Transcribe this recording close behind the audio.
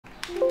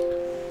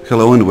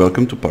Hello and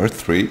welcome to part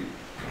 3.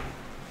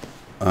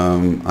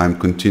 I'm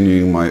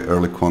continuing my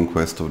early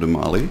conquest of the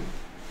Mali.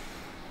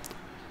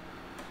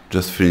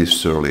 Just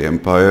finished Early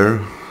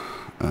Empire,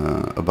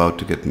 about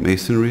to get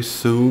Masonry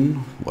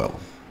soon,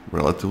 well,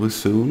 relatively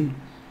soon.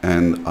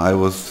 And I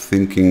was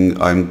thinking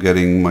I'm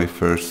getting my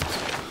first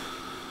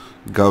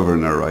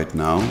governor right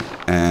now,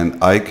 and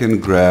I can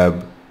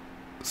grab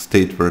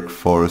state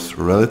workforce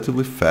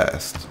relatively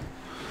fast.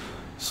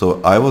 So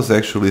I was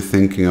actually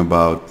thinking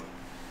about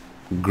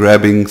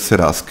grabbing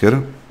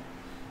Serasker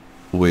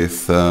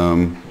with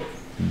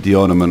the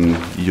Ottoman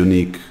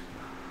unique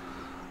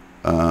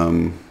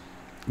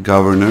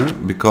governor,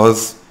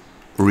 because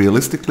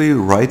realistically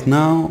right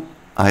now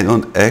I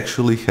don't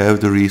actually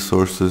have the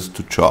resources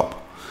to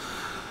chop.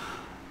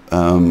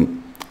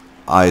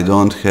 I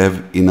don't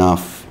have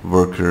enough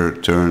worker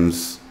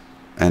turns,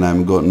 and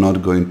I'm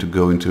not going to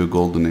go into a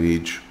golden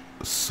age.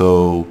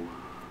 So,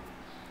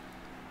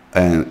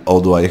 and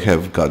although I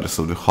have goddess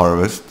of the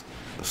harvest,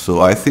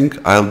 so I think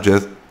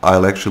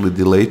I'll actually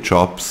delay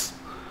chops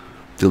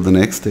till the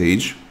next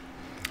stage,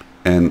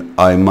 and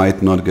I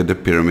might not get the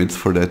pyramids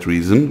for that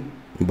reason.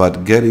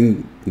 But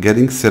getting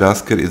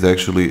Serasker is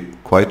actually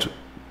quite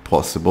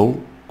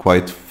possible,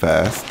 quite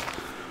fast.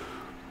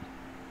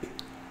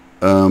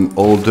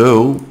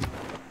 Although,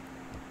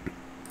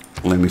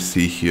 let me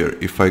see here.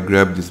 If I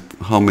grab this,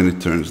 how many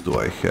turns do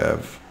I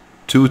have?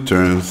 2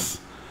 turns.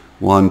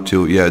 1,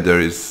 2. Yeah,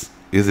 there is.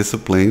 Is this a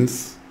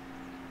plains?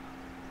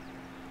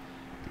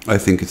 I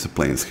think it's a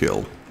plains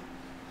hill,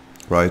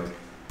 right?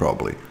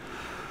 Probably.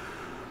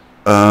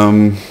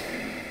 I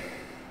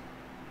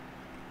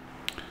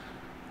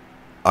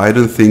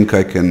don't think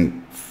I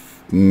can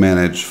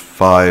manage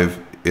 5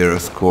 era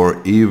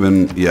score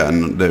even. Yeah,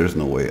 no, there's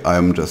no way.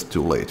 I'm just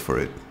too late for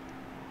it.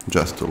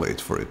 Just too late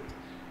for it.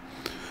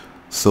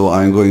 So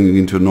I'm going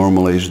into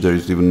normal age. There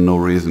is even no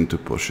reason to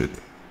push it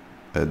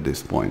at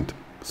this point.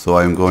 So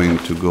I'm going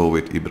to go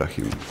with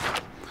Ibrahim.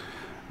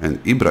 And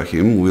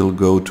Ibrahim will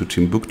go to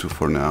Timbuktu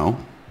for now.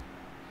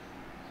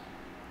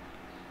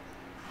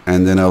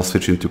 And then I'll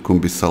switch into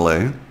Kumbi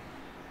Saleh.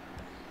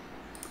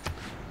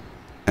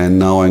 And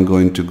now I'm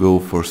going to go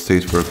for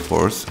state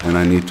workforce, and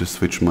I need to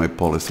switch my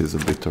policies a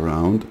bit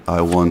around.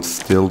 I want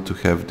still to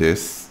have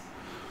this.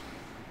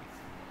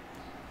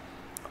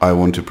 I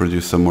want to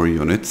produce some more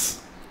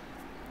units.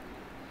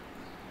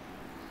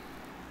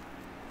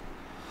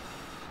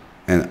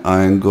 And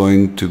I'm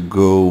going to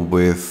go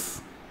with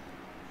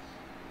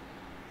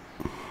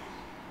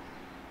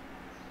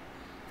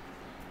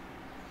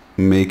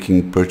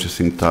making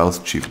purchasing tiles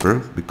cheaper,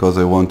 because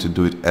I want to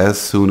do it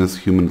as soon as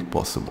humanly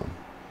possible.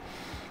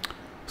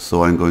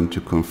 So I'm going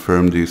to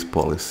confirm these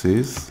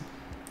policies,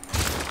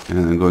 and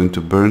I'm going to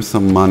burn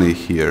some money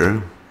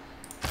here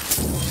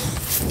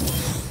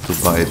to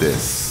buy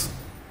this,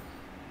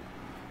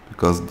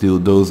 because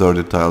those are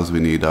the tiles we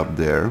need up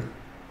there.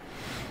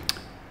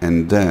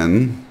 And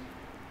then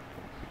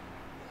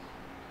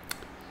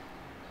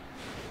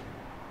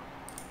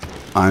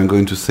I'm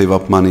going to save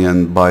up money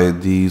and buy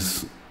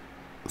these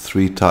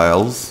 3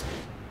 tiles,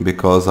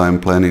 because I'm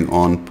planning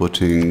on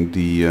putting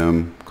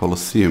the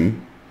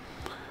Colosseum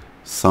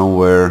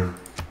somewhere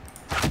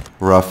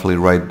roughly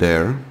right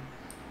there.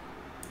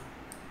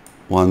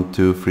 1,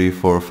 2, 3,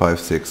 4, 5,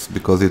 6,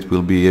 because it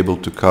will be able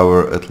to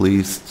cover at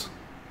least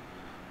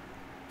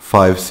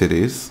 5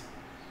 cities.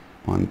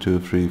 1, 2,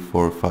 3,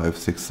 4, 5,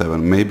 6,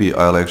 7. Maybe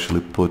I'll actually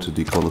put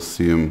the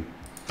Colosseum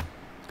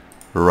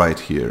right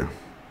here.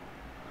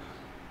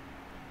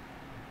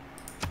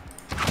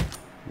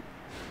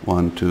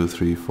 1, 2,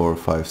 3, 4,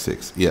 5,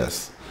 6.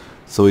 Yes.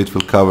 So it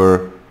will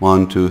cover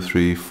 1, 2,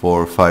 3,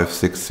 4, 5,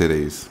 6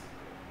 cities.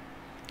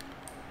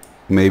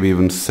 Maybe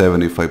even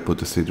 7 if I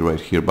put a city right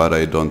here, but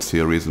I don't see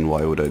a reason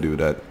why would I do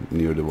that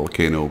near the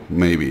volcano.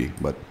 Maybe,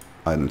 but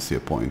I don't see a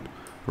point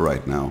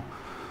right now.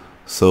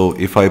 So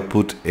if I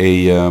put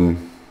a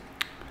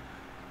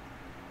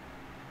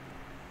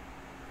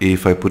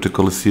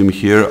Colosseum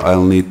here,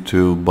 I'll need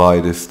to buy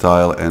this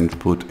tile and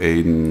put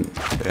an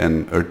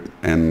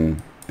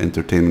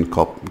entertainment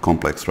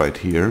complex right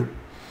here.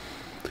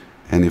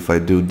 And if I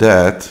do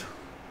that,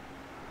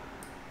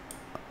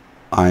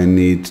 I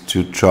need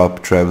to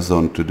chop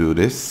Trabzon to do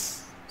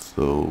this.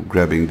 So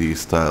grabbing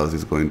these tiles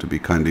is going to be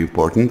kind of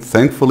important.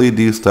 Thankfully,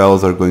 these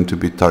tiles are going to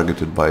be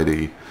targeted by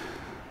the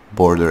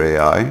border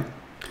AI.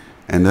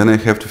 And then I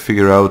have to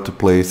figure out to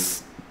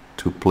place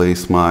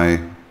my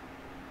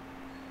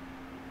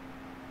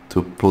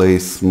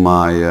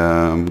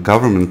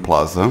government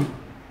plaza.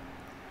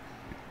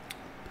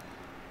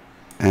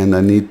 And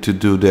I need to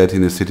do that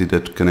in a city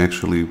that can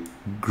actually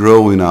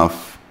grow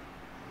enough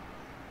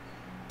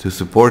to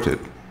support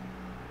it,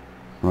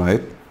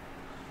 right?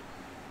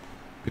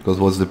 Because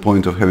what's the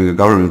point of having a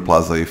government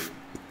plaza if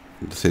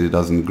the city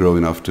doesn't grow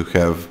enough to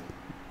have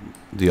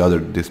the other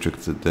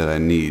districts that I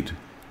need?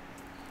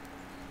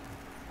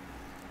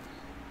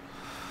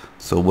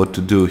 So what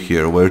to do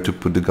here? Where to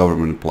put the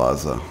government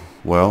plaza?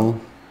 Well,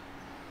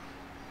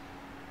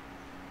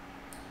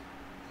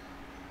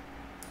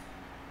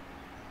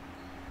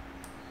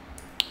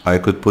 I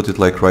could put it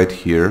like right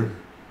here,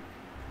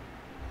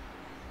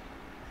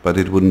 but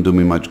it wouldn't do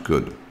me much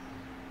good.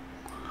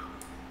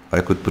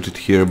 I could put it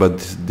here, but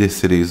this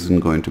city isn't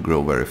going to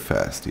grow very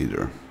fast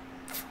either.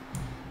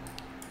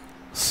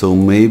 So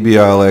maybe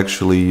I'll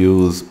actually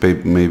use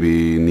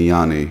maybe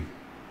Niani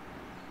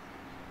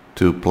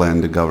to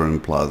plan the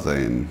government plaza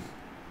in.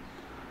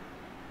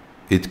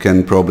 It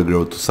can probably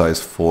grow to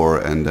size 4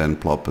 and then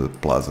plop a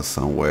plaza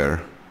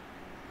somewhere.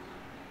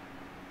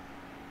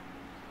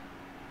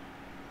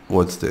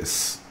 What's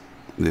this?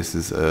 This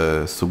is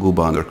a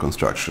Suguba under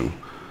construction.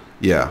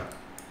 Yeah,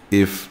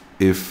 if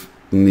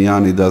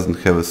Niani doesn't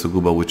have a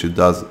Suguba, which it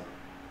does,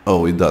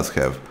 oh, it does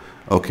have.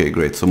 Okay,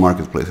 great. So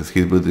marketplaces.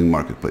 He's building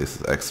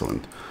marketplaces.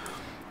 Excellent.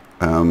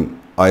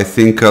 I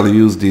think I'll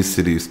use these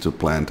cities to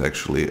plant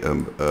actually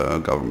a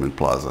government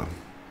plaza.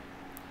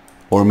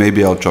 Or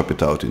maybe I'll chop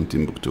it out in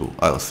Timbuktu.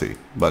 I'll see.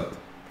 But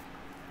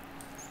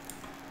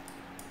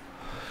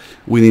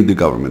we need the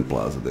government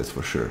plaza, that's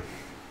for sure.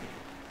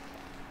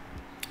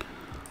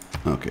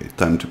 Okay,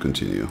 time to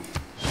continue.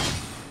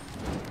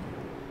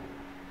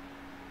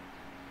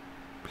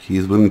 He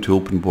is willing to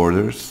open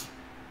borders,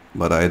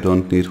 but I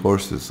don't need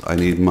horses. I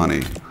need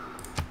money.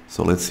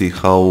 So let's see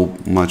how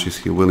much is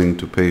he willing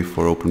to pay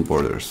for open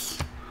borders.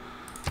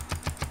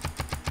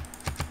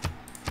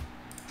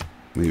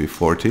 Maybe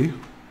 40?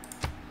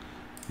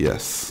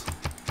 Yes.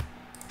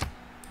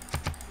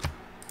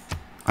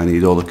 I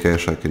need all the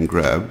cash I can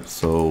grab,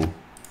 so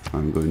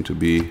I'm going to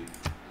be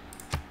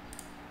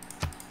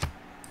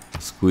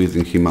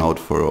squeezing him out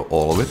for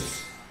all of it.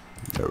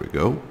 There we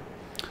go.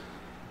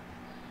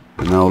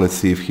 And now let's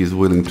see if he's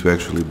willing to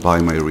actually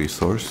buy my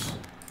resource.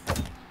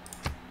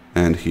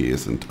 And he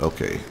isn't.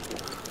 Okay.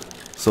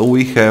 So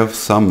we have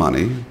some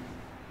money.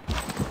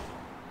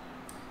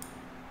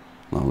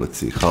 Now let's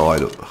see how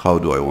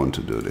do I want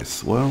to do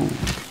this. Well,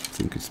 I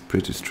think it's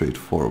pretty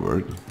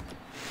straightforward.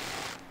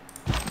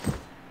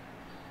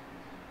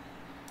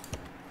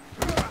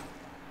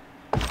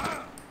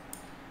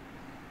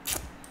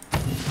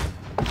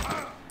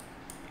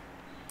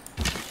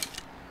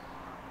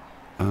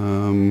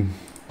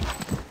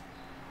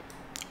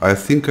 I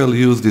think I'll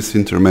use this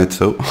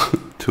intermezzo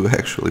to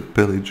actually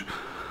pillage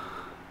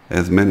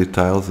as many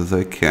tiles as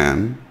I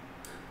can,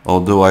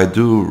 although I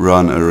do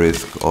run a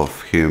risk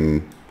of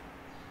him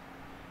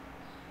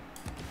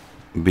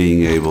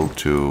being able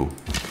to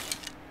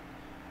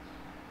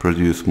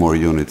produce more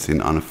units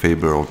in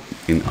unfavorable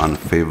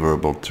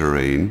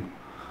terrain.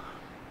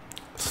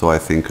 So I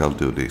think I'll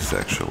do this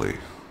actually.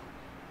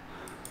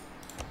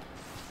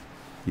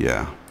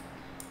 Yeah.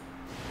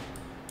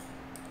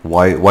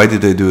 Why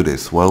did I do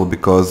this? Well,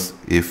 because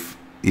if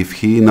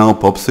he now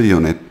pops a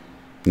unit,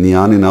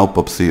 Niani now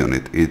pops a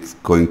unit, it's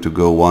going to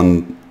go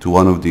to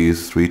one of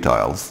these 3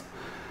 tiles,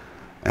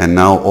 and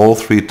now all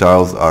 3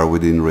 tiles are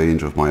within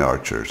range of my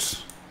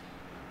archers.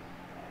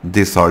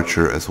 This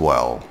archer as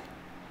well.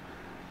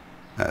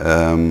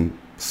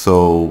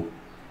 So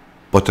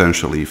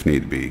potentially, if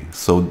need be,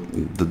 so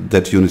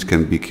that unit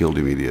can be killed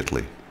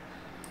immediately.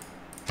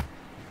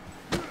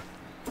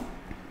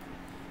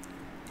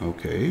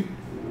 Okay.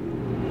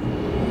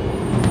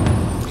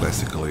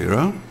 Classical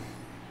era.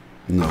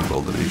 No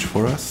golden age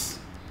for us.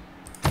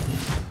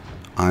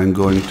 I'm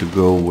going to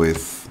go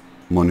with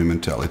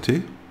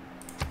monumentality.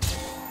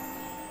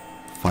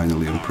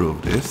 Finally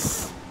improve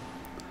this.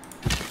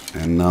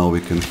 And now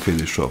we can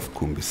finish off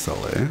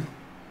Kumbisale.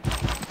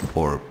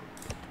 Or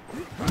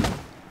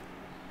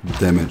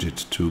damage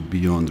it to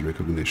beyond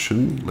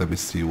recognition. Let me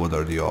see what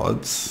are the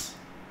odds.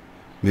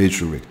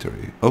 Major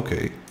victory.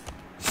 Okay.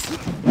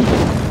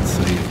 Let's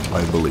say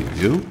I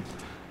believe you.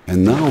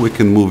 And now we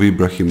can move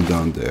Ibrahim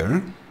down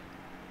there.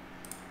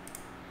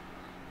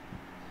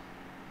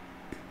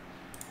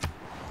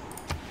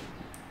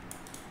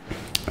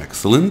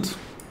 Excellent.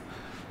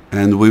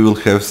 And we will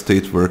have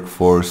state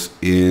workforce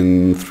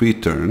in 3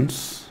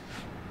 turns.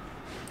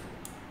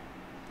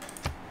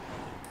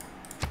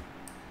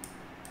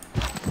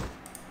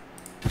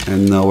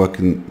 And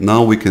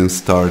now we can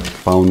start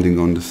pounding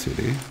on the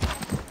city.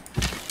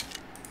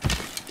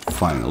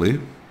 Finally.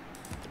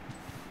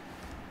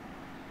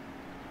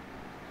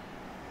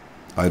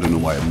 I don't know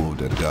why I moved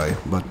that guy,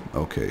 but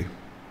okay.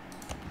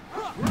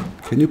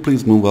 Can you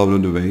please move out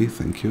of the way?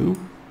 Thank you.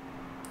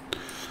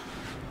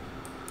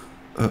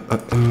 Declare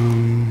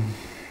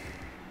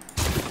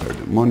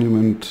the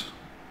monument.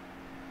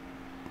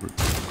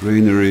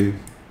 Granary.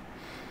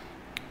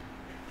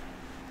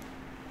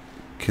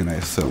 Can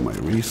I sell my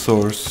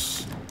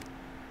resource?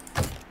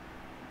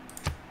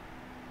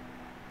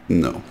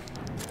 No.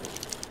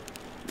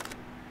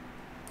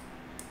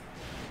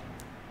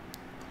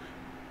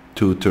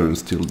 Two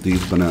turns till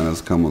these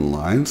bananas come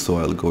online, so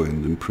I'll go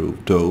and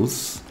improve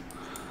those.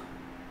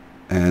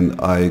 And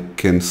I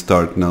can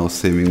start now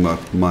saving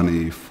up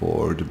money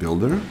for the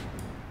builder.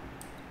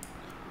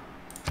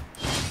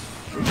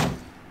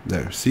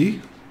 There,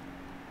 see?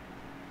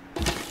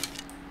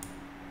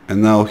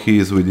 And now he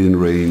is within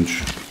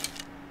range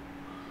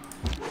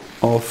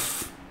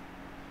of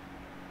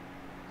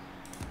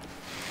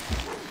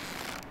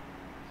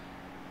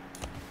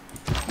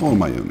all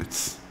my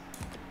units.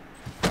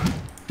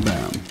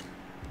 Bam.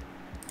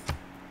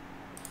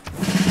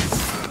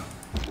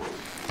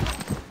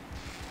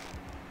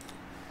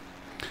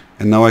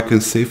 And now I can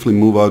safely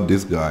move out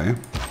this guy,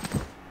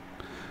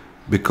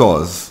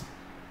 because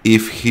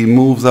if he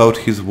moves out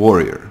his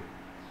warrior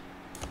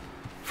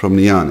from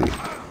Niani,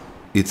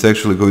 it's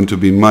actually going to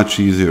be much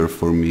easier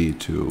for me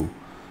to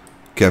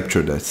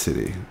capture that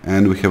city.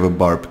 And we have a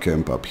barb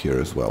camp up here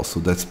as well, so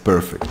that's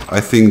perfect.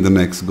 I think the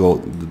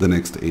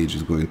next age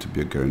is going to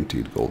be a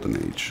guaranteed golden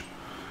age.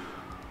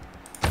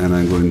 And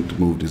I'm going to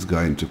move this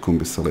guy into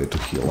Kumbisale to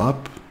heal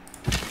up,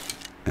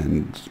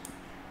 and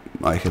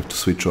I have to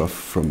switch off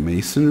from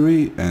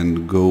masonry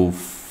and go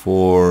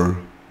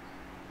for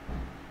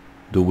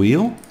the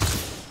wheel.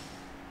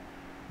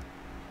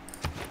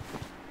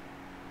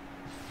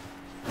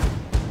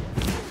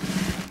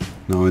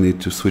 Now I need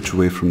to switch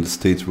away from the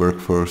state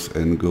workforce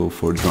and go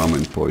for drama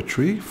and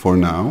poetry for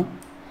now.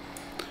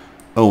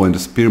 Oh, and the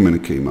spearman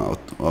came out.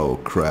 Oh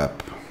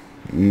crap.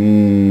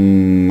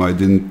 I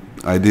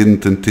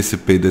didn't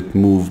anticipate that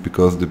move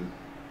because the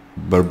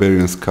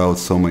barbarian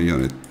scouts saw my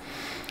unit.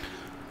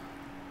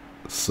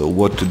 So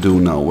what to do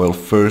now? Well,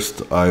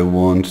 first I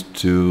want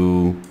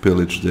to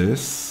pillage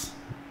this.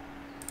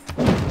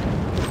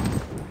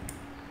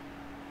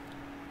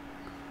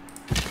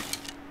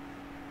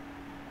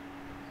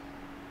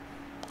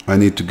 I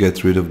need to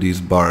get rid of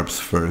these barbs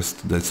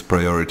first. That's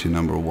priority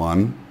number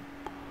one.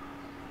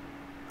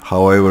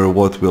 However,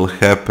 what will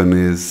happen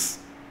is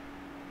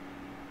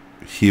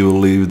he will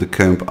leave the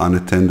camp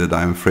unattended,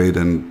 I'm afraid,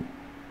 and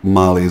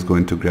Mali is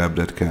going to grab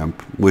that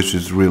camp, which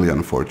is really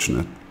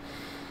unfortunate.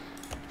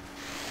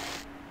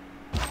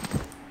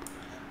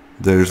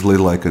 There's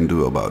little I can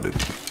do about it.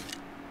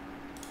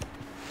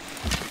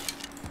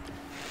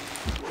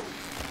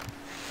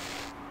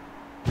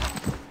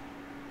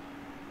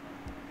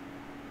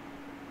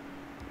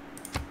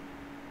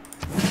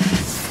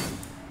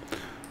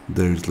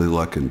 There's little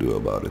I can do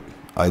about it.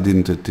 I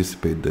didn't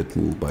anticipate that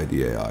move by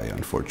the AI,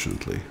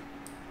 unfortunately.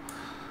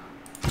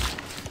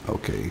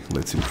 Okay,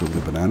 let's improve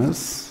the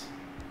bananas.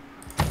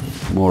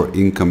 More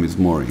income is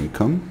more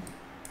income.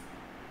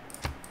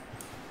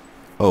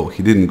 Oh,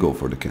 he didn't go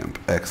for the camp.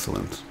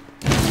 Excellent.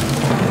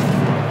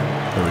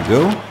 There we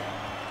go.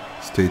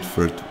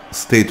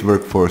 State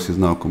workforce is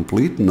now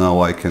complete.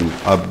 Now I can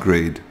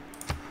upgrade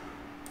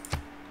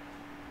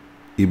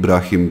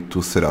Ibrahim to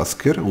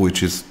Serasker,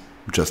 which is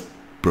just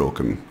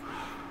broken.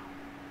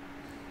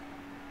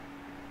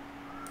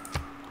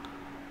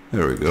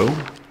 There we go.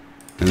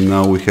 And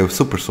now we have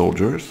super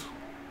soldiers.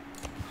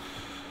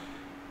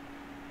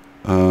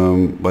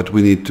 But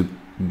we need to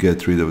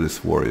get rid of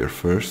this warrior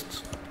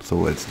first. So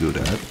let's do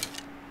that.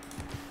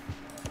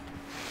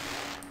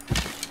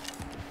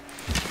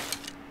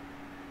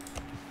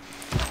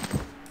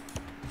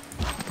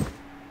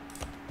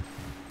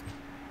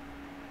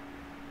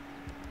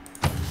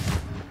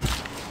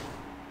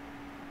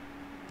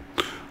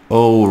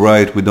 Oh,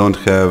 right, we don't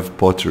have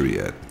pottery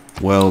yet.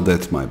 Well,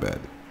 that's my bad.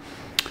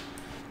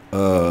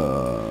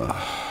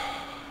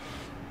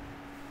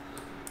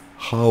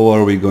 How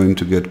are we going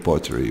to get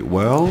pottery?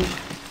 Well,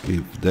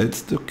 if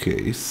that's the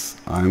case,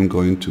 I'm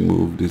going to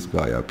move this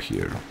guy up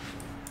here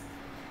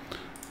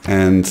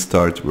and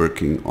start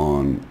working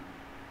on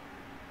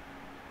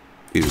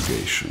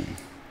irrigation.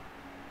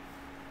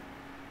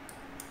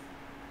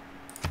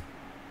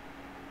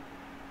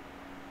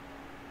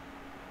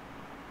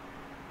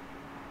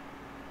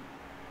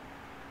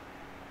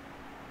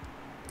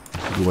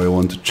 Do I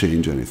want to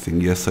change anything?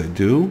 Yes, I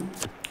do.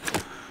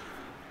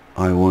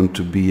 I want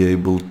to be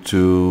able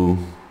to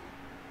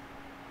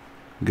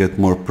get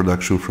more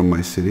production from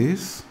my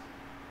cities.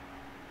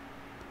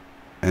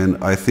 And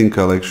I think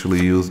I'll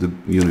actually use the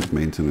unit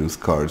maintenance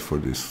card for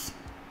this.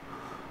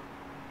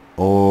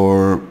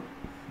 Or...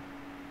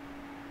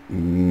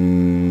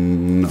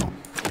 no.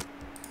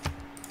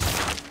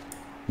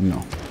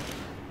 No.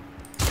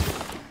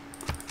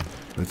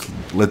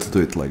 Let's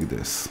do it like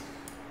this.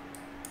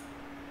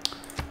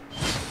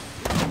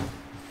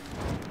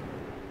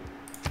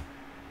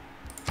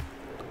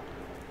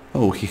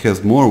 Oh, he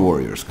has more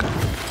warriors coming.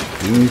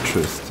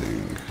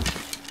 Interesting.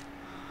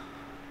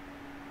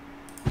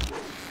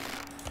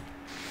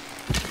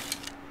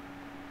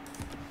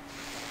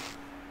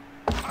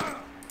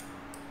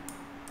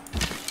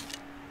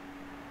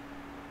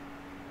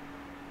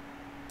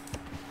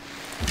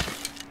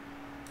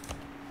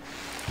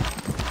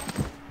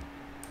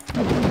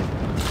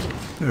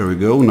 There we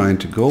go,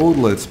 90 gold.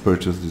 Let's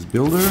purchase this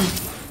builder.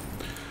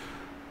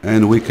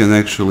 And we can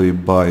actually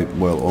buy,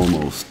 well,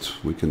 almost.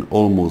 We can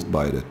almost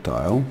buy that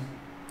tile.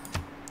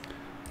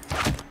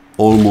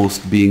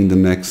 Almost being the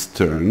next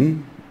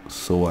turn.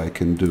 So I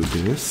can do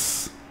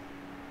this.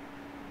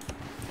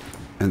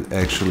 And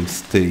actually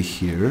stay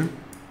here.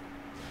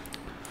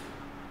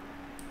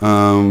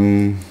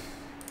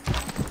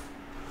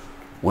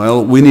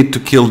 Well, we need to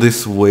kill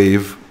this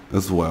wave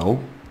as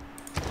well.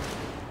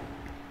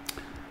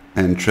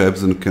 And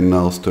Trebizond can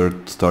now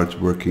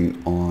start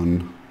working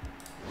on...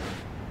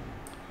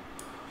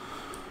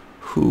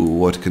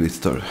 what can it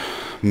start?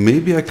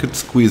 Maybe I could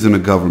squeeze in a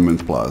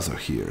government plaza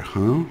here,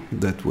 huh?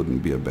 That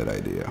wouldn't be a bad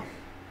idea.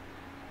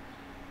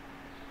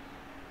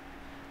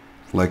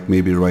 Like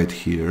maybe right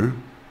here.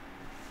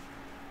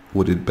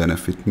 Would it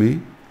benefit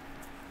me?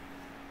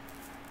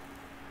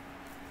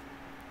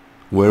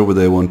 Where would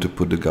I want to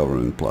put the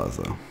government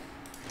plaza?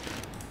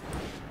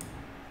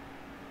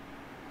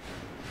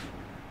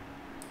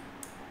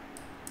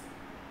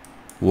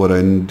 What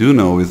I do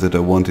know is that I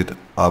want it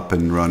up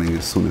and running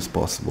as soon as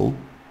possible.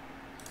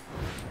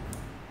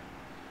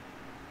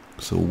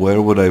 So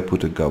where would I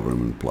put a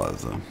government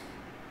plaza?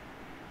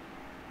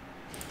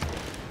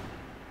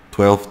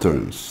 12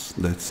 turns,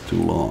 that's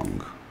too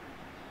long.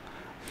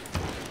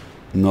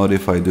 Not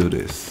if I do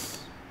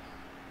this.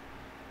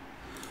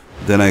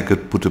 Then I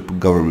could put a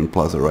government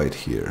plaza right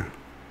here.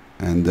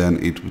 And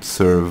then it would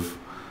serve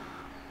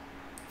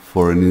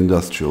for an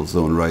industrial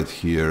zone right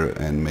here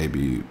and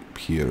maybe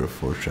here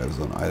for chef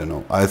zone. I don't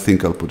know. I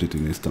think I'll put it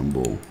in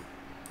Istanbul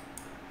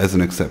as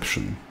an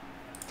exception.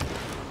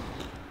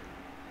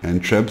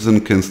 And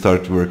Trebizond can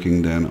start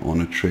working then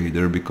on a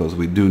trader because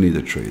we do need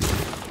a trader.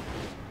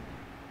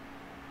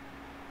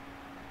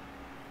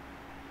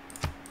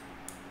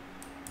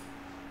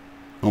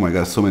 Oh my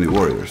god, so many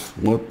warriors.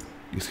 What?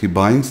 Is he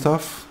buying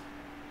stuff?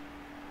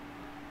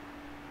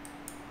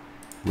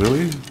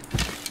 Really?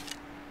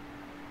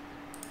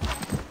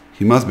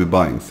 He must be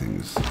buying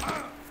things.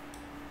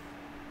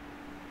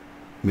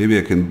 Maybe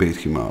I can bait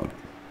him out.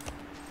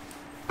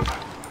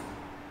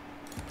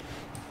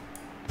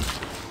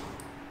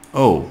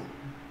 Oh,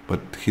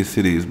 but his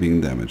city is being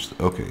damaged.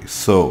 Okay,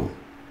 so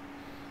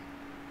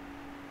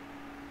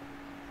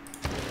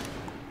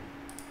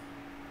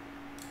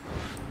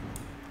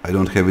I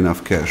don't have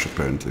enough cash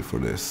apparently for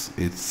this.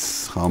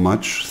 It's how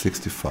much?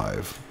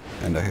 65.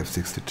 And I have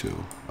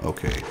 62.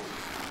 Okay.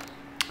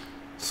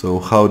 So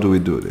how do we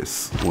do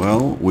this?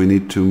 Well, we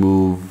need to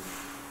move...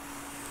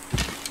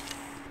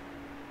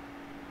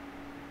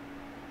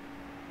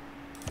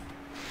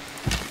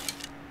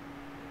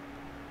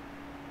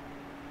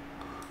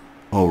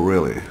 Oh,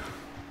 really?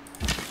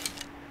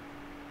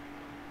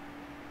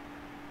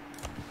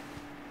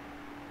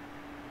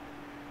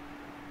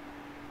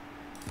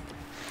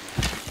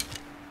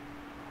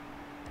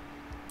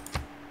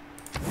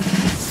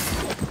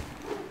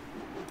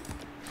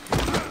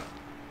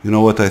 You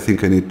know what? I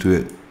think I need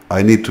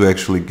to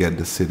actually get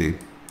the city.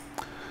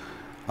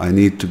 I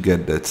need to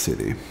get that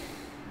city.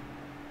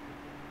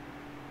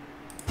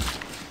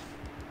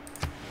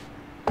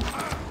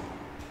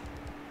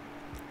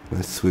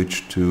 Let's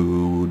switch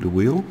to the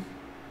wheel.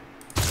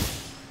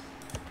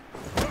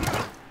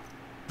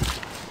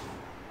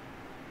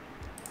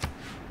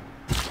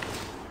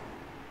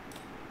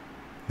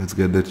 Let's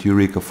get that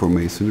Eureka for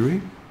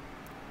masonry.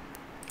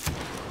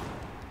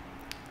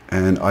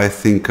 And I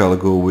think I'll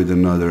go with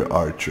another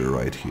archer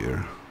right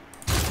here.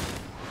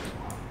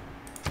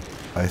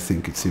 I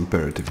think it's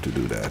imperative to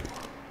do that.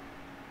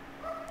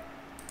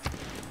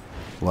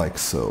 Like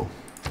so.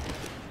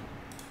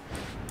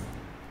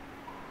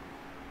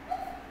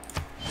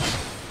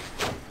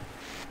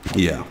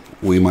 Yeah,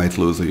 we might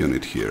lose a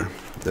unit here.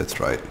 That's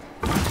right.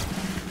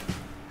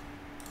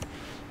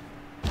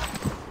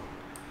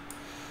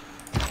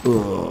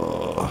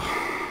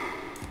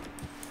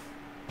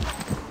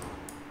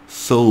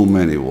 So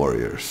many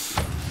warriors.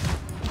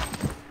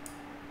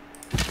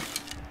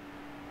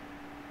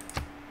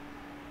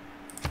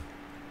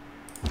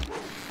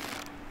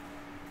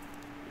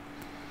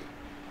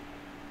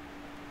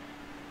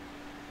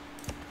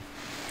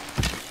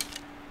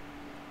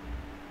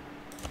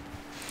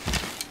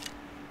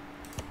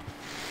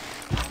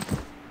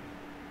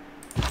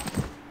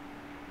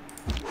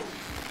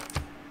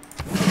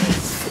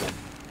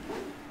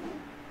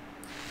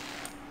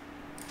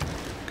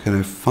 Can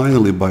I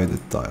finally buy the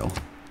tile?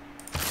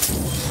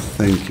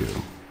 Thank you.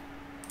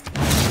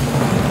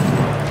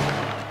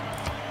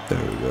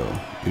 There we go.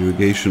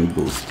 Irrigation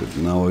boosted.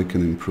 Now I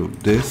can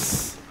improve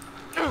this.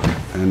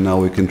 And now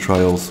we can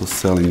try also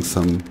selling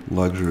some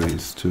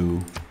luxuries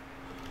too.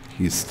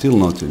 He's still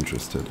not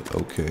interested.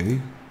 Okay.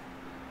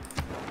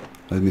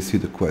 Let me see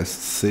the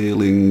quest.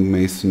 Sailing,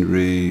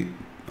 masonry,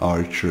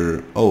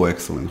 archer. Oh,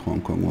 excellent.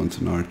 Hong Kong wants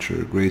an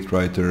archer. Great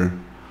writer.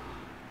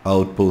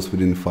 Outpost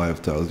within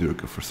 5,000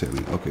 Eureka for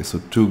sailing. Okay,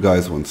 so 2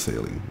 guys want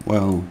sailing.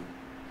 Well,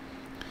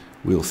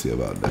 we'll see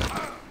about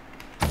that.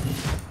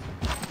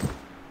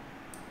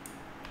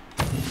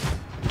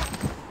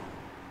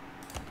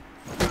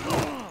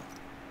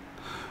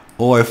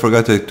 Oh, I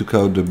forgot I took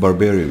out the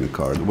barbarian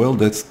card. Well,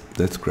 that's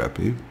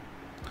crappy.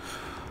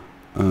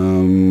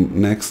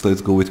 Next,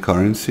 let's go with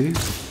currency.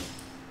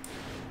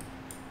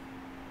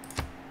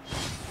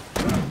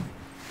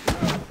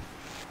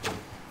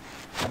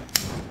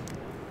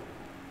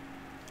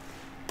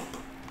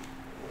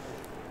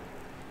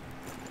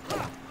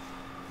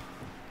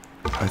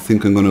 I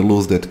think I'm gonna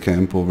lose that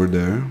camp over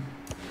there,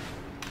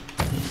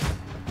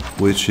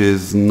 which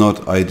is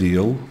not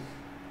ideal,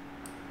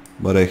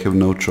 but I have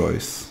no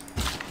choice.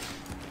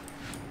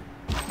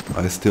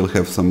 I still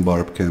have some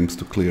barb camps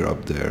to clear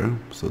up there,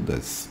 so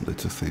that's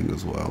a thing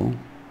as well.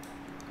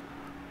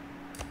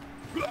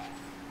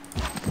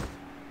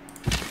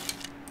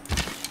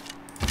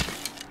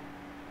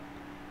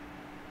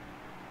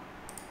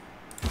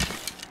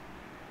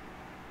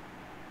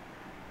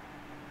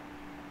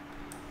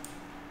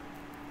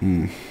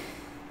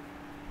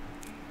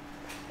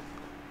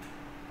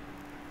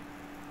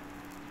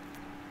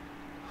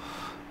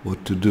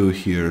 what to do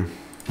here.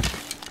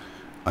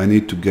 I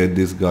need to get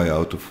this guy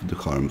out of the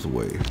harm's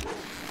way.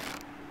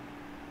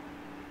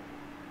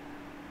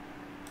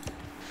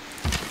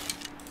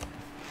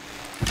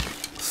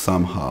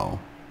 Somehow.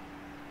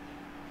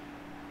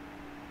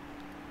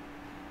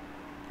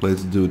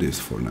 Let's do this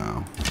for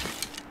now.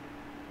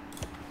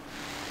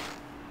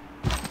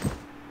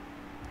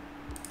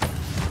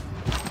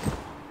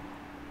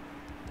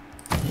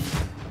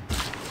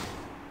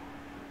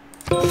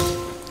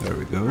 There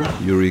we go.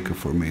 Eureka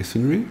for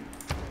masonry.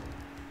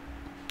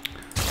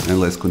 And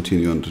let's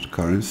continue on to the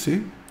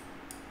currency.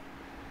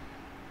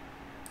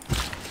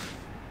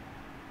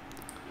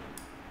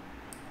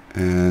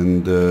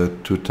 And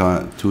two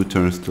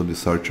turns till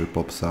this archer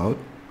pops out.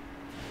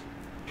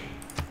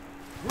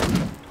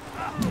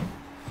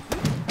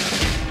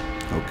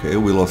 Okay,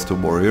 we lost a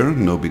warrior,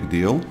 no big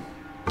deal.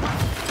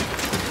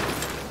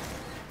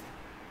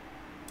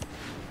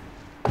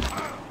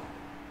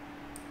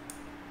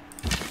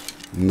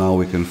 Now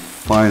we can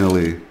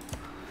finally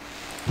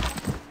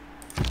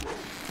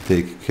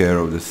take care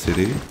of the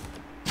city.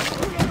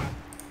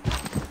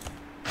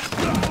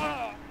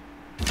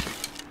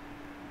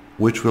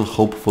 Which will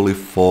hopefully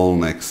fall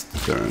next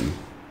turn.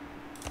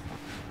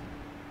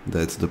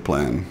 That's the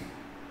plan.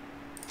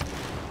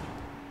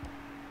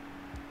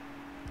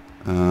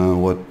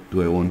 What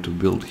do I want to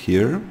build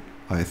here?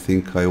 I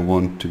think I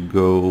want to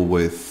go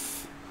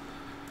with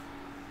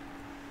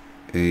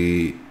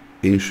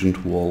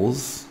ancient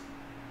walls,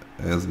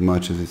 as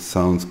much as it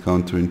sounds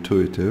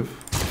counterintuitive.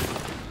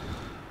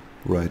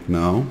 Right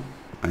now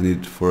I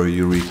need for a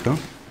Eureka.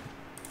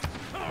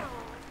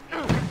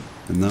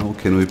 And now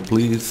can we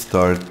please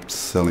start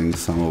selling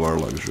some of our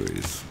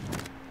luxuries?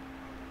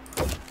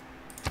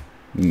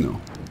 No.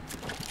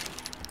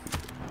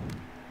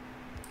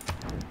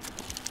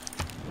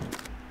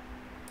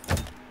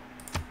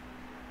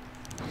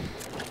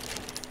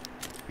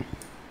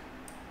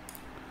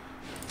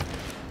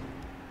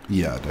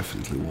 Yeah,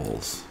 definitely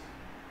walls.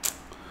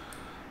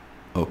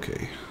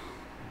 Okay.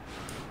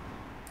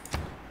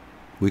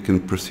 We can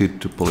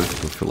proceed to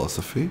political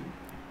philosophy.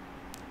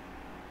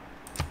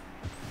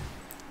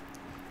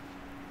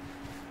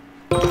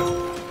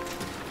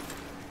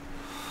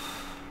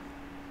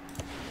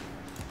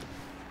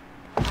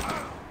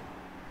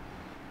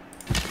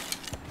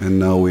 And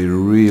now we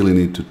really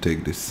need to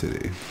take this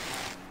city.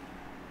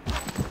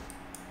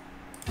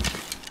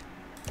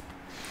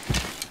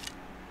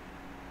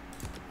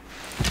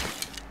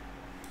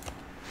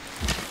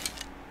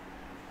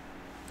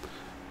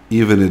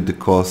 Even at the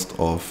cost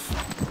of...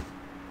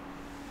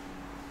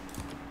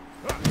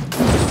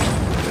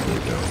 There we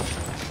go.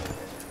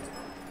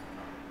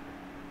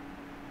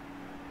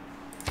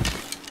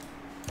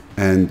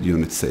 And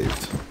unit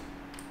saved.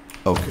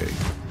 Okay.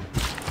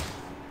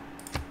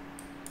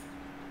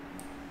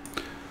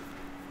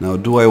 Now,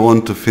 do I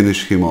want to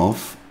finish him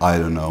off? I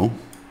don't know.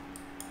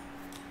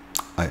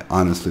 I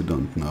honestly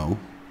don't know.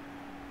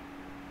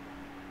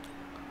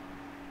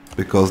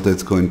 Because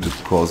that's going to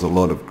cause a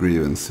lot of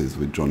grievances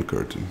with John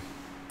Curtin.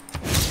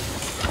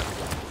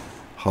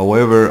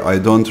 However, I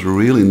don't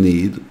really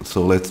need,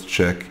 so let's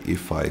check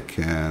if I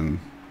can...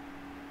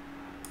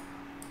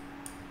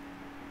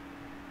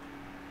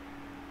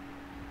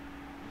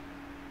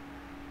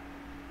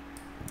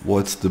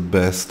 What's the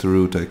best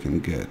route I can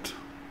get?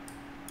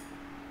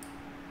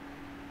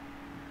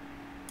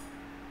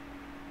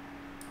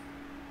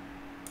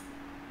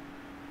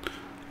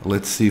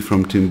 Let's see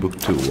from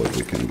Timbuktu what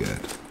we can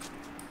get.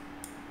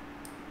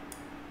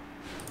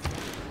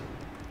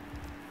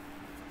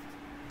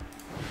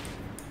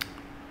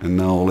 And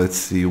now let's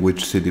see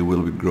which city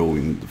will be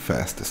growing the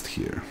fastest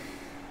here.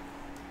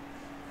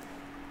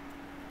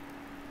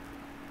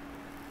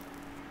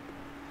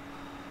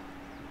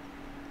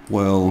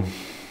 Well,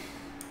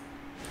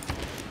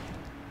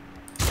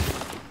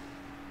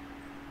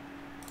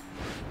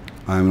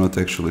 I'm not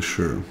actually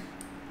sure.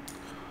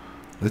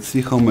 Let's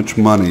see how much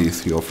money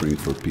is he offering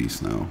for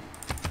peace now.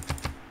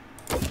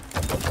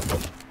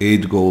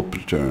 8 gold per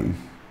turn.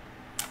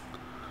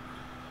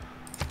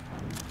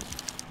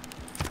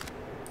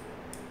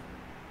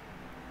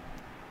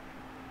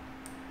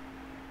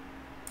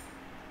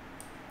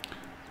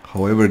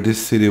 However,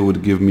 this city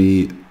would give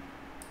me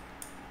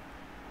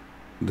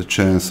the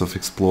chance of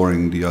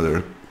exploring the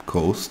other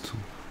coast.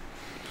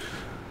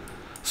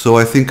 So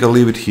I think I'll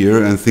leave it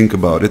here and think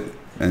about it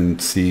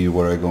and see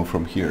where I go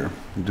from here.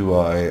 Do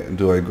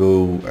I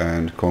go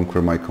and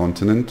conquer my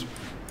continent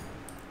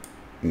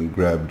and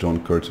grab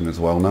John Curtin as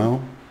well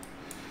now?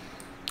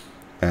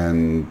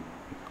 And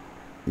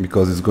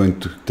because it's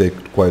going to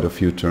take quite a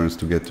few turns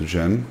to get to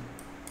Zhen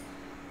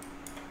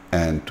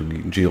and to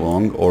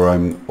Geelong, or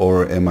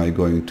am I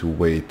going to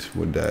wait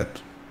with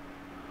that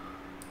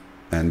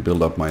and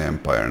build up my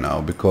empire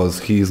now?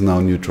 Because he's now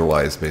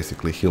neutralized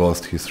basically. He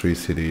lost his 3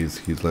 cities,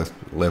 he's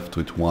left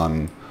with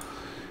 1.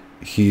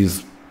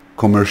 He's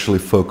commercially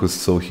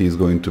focused, so he's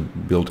going to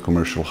build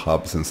commercial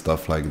hubs and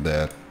stuff like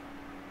that.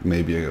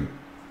 Maybe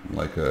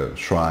like a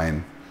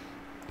shrine,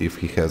 if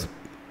he has a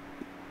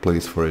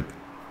place for it.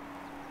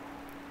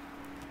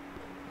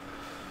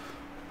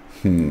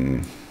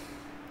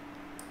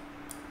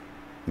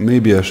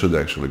 Maybe I should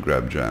actually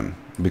grab Jan,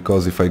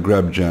 because if I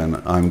grab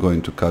Jan, I'm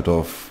going to cut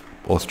off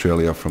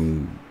Australia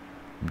from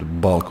the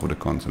bulk of the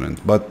continent.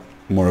 But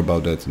more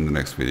about that in the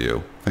next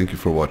video. Thank you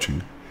for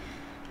watching.